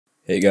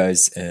Hey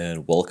guys,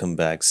 and welcome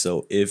back.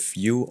 So if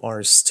you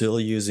are still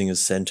using a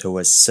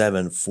CentOS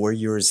 7 for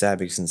your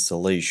Zabbix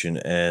installation,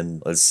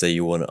 and let's say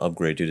you want to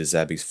upgrade to the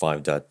Zabbix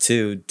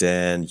 5.2,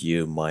 then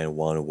you might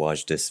want to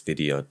watch this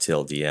video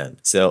till the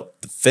end. So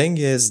the thing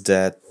is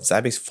that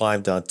Zabbix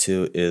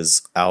 5.2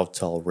 is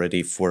out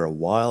already for a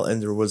while,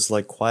 and there was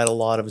like quite a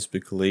lot of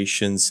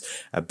speculations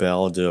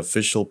about the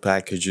official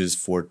packages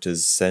for the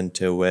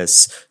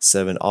CentOS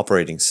 7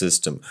 operating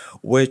system,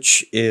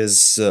 which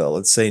is,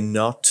 let's say,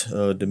 not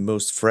the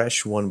most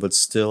fresh one, but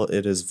still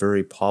it is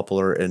very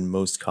popular and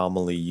most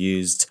commonly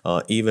used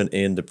even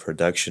in the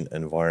production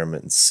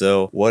environment.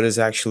 So what is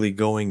actually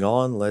going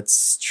on?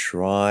 Let's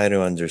try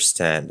to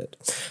understand it.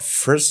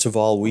 First of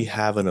all, we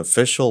have an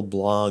official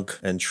blog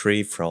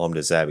entry from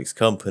the Zabbix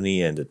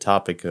company, and the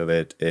topic of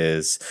it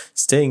is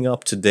staying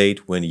up to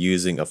date when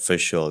using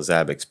official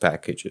Zabbix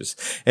packages.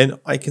 And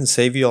I can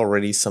save you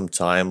already some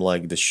time.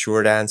 Like, the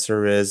short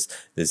answer is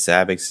the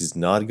Zabbix is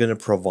not going to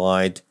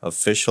provide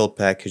official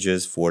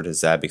packages for the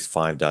Zabbix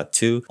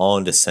 5.2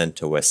 on the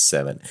CentOS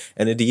 7,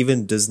 and it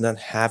even does not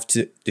have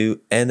to do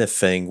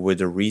anything with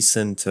the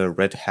recent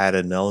Red Hat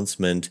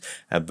announcement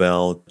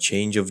about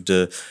change of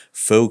the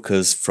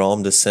focus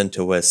from the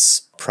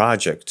CentOS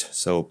project.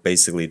 So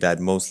basically that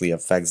mostly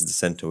affects the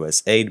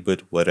CentOS 8,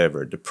 but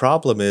whatever. The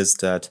problem is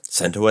that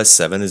CentOS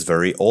 7 is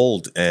very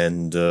old,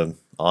 and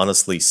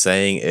honestly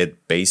saying,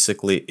 it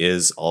basically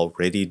is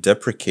already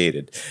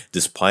deprecated,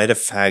 despite the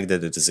fact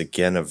that it is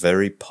again a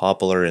very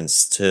popular and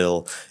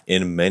still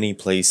in many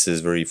places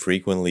very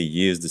frequently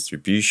used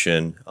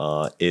distribution.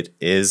 It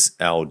is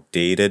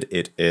outdated,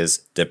 it is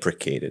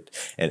deprecated.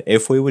 And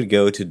if we would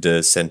go to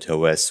the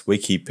CentOS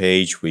wiki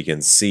page, we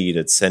can see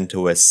that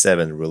CentOS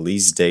 7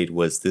 release date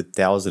was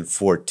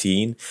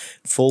 2014.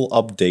 Full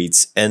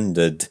updates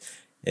ended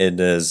in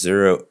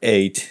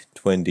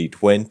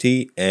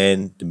 08/2020,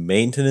 and the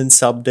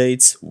maintenance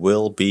updates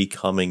will be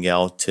coming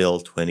out till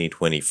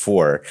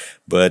 2024.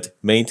 But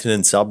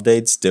maintenance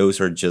updates,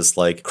 those are just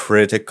like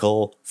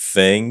critical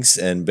things,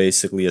 and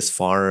basically as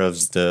far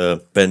as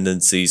the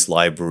dependencies,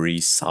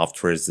 libraries,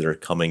 softwares that are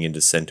coming into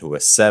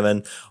CentOS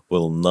 7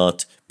 will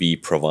not be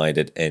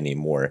provided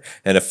anymore.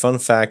 And a fun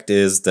fact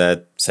is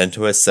that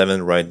CentOS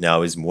 7 right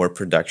now is more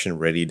production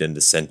ready than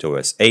the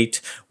CentOS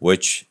 8,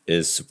 which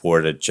is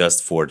supported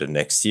just for the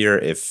next year.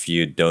 If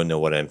you don't know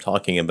what I'm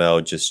talking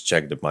about, just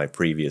check my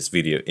previous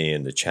video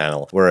in the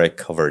channel where I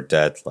covered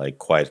that like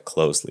quite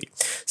closely.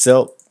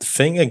 So the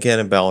thing again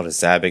about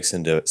Zabbix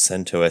and the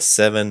CentOS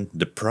 7,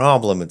 the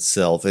problem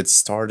itself, it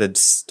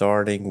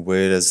starting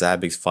with a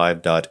Zabbix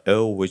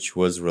 5.0, which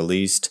was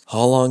released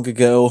how long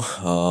ago?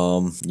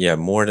 Yeah,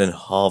 more than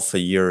half a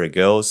year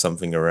ago,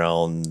 something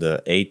around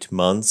 8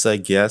 months, I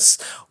guess,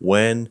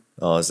 when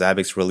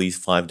Zabbix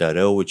released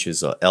 5.0, which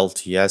is a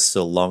LTS,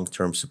 so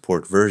long-term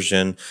support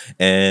version,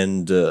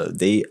 and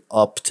they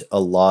upped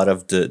a lot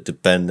of the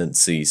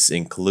dependencies,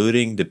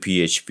 including the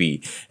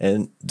PHP.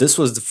 And this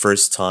was the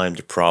first time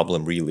the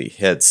problem really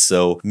hit.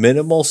 So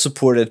minimal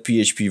supported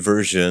PHP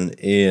version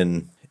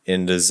in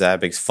the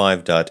Zabbix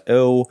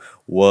 5.0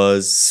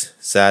 was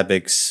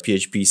Zabbix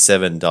PHP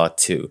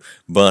 7.2,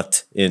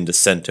 but in the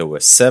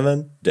CentOS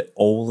 7, the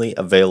only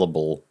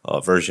available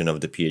version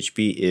of the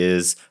PHP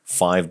is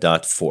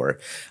 5.4.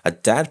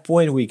 At that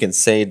point, we can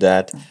say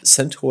that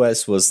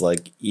CentOS was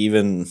like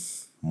even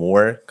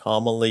more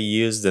commonly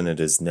used than it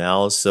is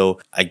now. So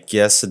I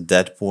guess at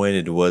that point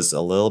it was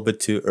a little bit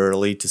too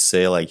early to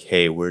say like,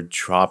 hey, we're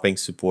dropping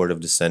support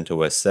of the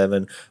CentOS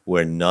 7,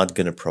 we're not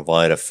going to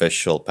provide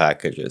official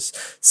packages.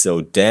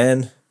 So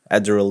then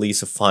at the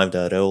release of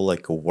 5.0,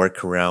 like a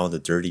workaround, a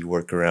dirty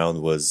workaround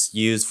was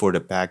used for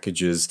the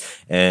packages,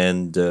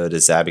 and the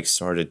Zabbix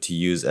started to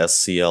use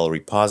SCL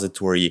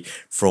repository,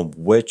 from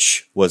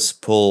which was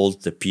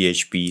pulled the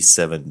PHP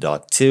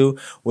 7.2,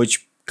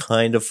 which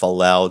kind of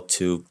allowed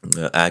to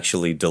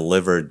actually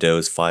deliver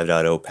those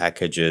 5.0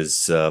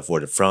 packages for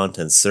the front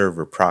end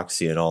server,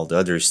 proxy, and all the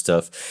other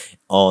stuff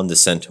on the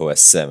CentOS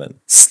 7.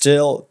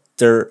 Still,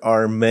 there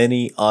are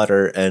many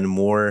other and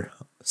more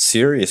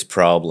serious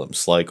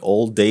problems like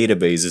old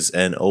databases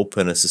and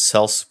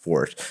OpenSSL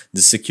support.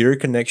 The secure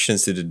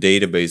connections to the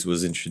database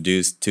was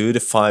introduced to the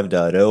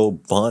 5.0,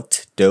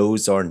 but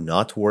those are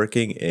not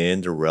working in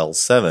the RHEL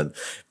 7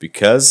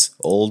 because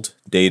old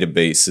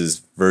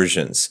databases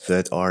versions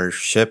that are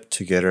shipped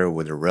together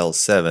with the RHEL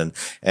 7,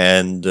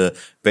 and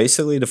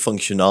basically the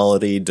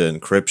functionality, the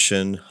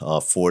encryption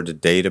for the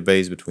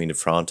database between the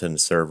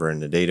front-end server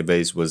and the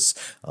database was,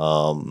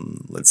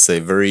 let's say,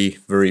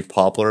 very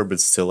popular, but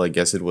still I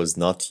guess it was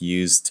not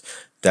used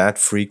that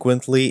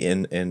frequently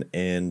in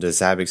the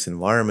Zabbix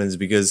environments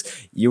because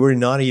you were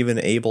not even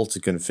able to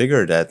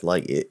configure that.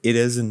 Like, it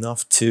is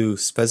enough to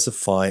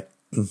specify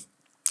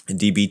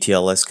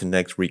dbTLS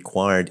connect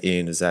required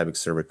in the Zabbix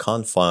server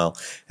conf file,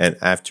 and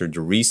after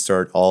the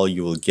restart all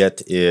you will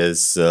get is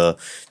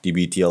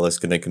dbTLS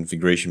connect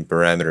configuration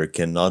parameter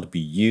cannot be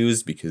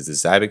used because the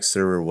Zabbix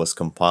server was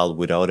compiled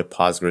without a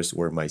Postgres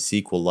or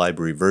MySQL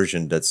library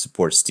version that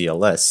supports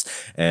TLS,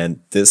 and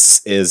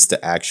this is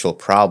the actual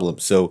problem.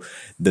 So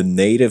the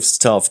native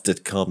stuff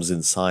that comes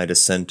inside a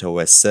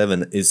CentOS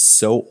 7 is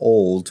so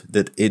old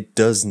that it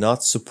does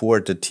not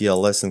support the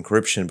TLS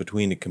encryption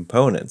between the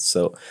components,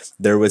 so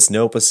there was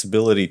no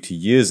possibility to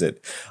use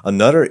it.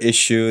 Another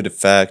issue, the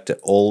fact that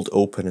old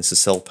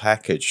OpenSSL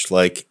package,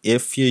 like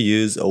if you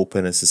use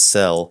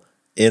OpenSSL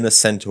in a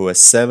CentOS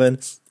 7,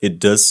 it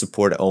does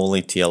support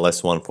only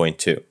TLS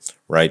 1.2.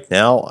 Right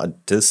now,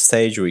 at this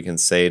stage, we can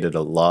say that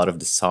a lot of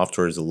the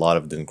softwares, a lot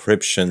of the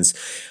encryptions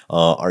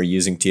are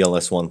using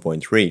TLS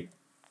 1.3.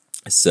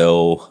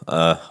 So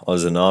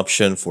as an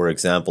option, for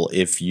example,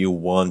 if you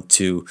want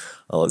to,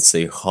 let's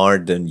say,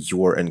 harden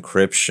your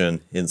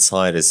encryption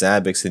inside a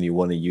Zabbix and you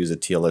want to use a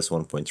TLS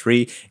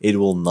 1.3, it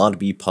will not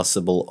be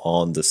possible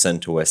on the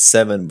CentOS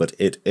 7, but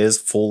it is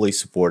fully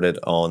supported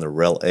on the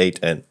RHEL 8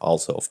 and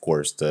also, of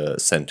course, the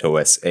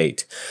CentOS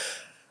 8.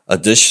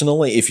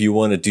 Additionally, if you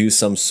want to do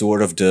some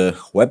sort of the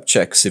web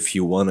checks, if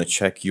you want to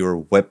check your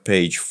web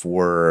page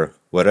for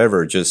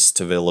whatever,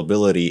 just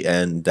availability,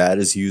 and that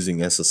is using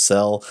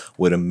SSL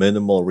with a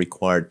minimal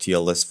required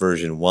TLS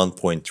version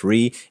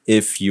 1.3,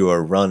 if you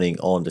are running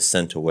on the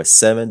CentOS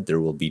 7, there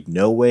will be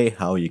no way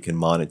how you can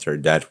monitor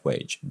that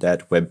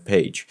web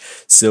page.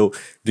 So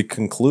the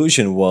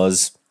conclusion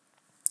was,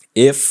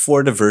 if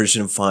for the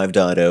version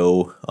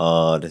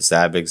 5.0, the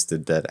Zabbix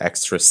did that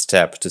extra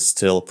step to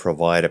still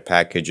provide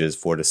packages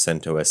for the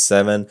CentOS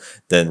 7,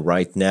 then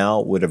right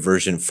now with a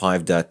version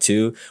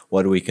 5.2,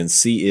 what we can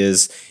see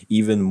is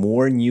even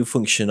more new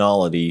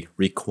functionality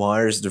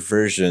requires the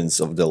versions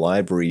of the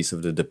libraries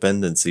of the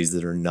dependencies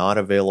that are not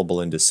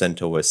available in the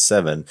CentOS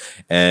 7,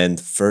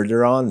 and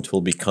further on it will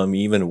become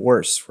even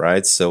worse,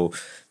 right? So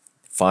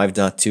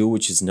 5.2,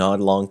 which is not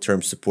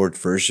long-term support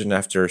version,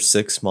 after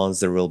 6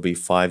 months there will be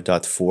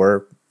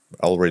 5.4,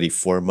 already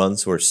 4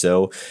 months or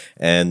so,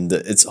 and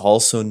it's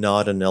also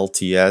not an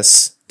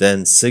LTS,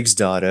 then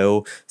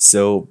 6.0,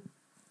 so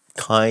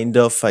kind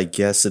of, I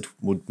guess it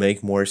would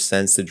make more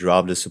sense to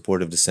drop the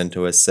support of the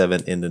CentOS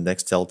 7 in the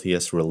next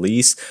LTS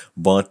release,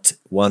 but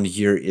 1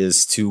 year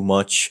is too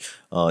much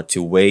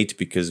to wait,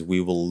 because we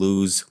will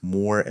lose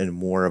more and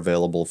more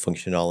available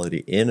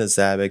functionality in a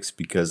Zabbix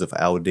because of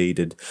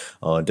outdated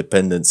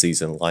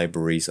dependencies and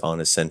libraries on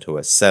a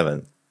CentOS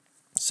 7.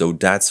 So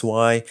that's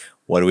why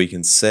what we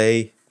can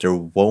say, there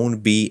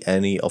won't be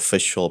any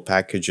official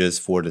packages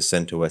for the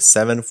CentOS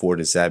 7 for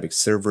the Zabbix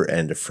server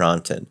and the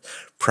frontend.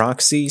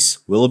 Proxies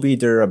will be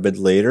there a bit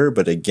later,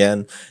 but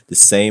again, the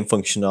same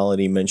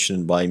functionality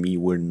mentioned by me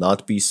will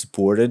not be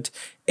supported.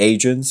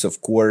 Agents,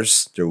 of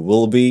course, there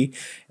will be,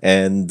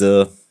 and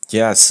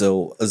yeah,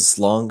 so as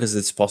long as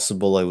it's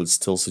possible, I would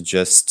still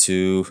suggest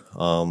to,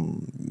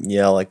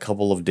 yeah, like a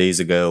couple of days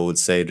ago, I would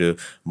say to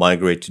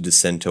migrate to the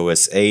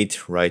CentOS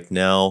 8 right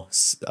now,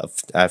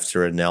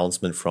 after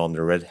announcement from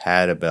the Red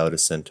Hat about the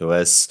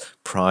CentOS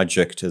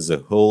project as a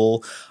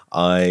whole.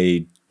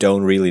 I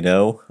don't really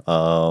know.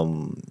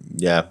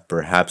 Yeah,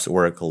 perhaps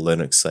Oracle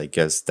Linux. I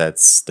guess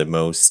that's the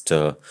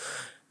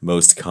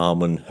most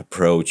common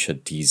approach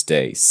at these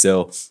days.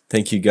 So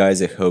thank you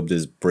guys. I hope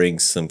this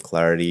brings some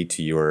clarity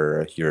to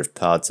your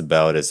thoughts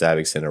about a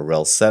Zabbix and a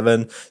RHEL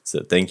 7.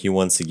 So thank you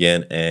once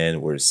again,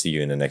 and we'll see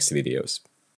you in the next videos.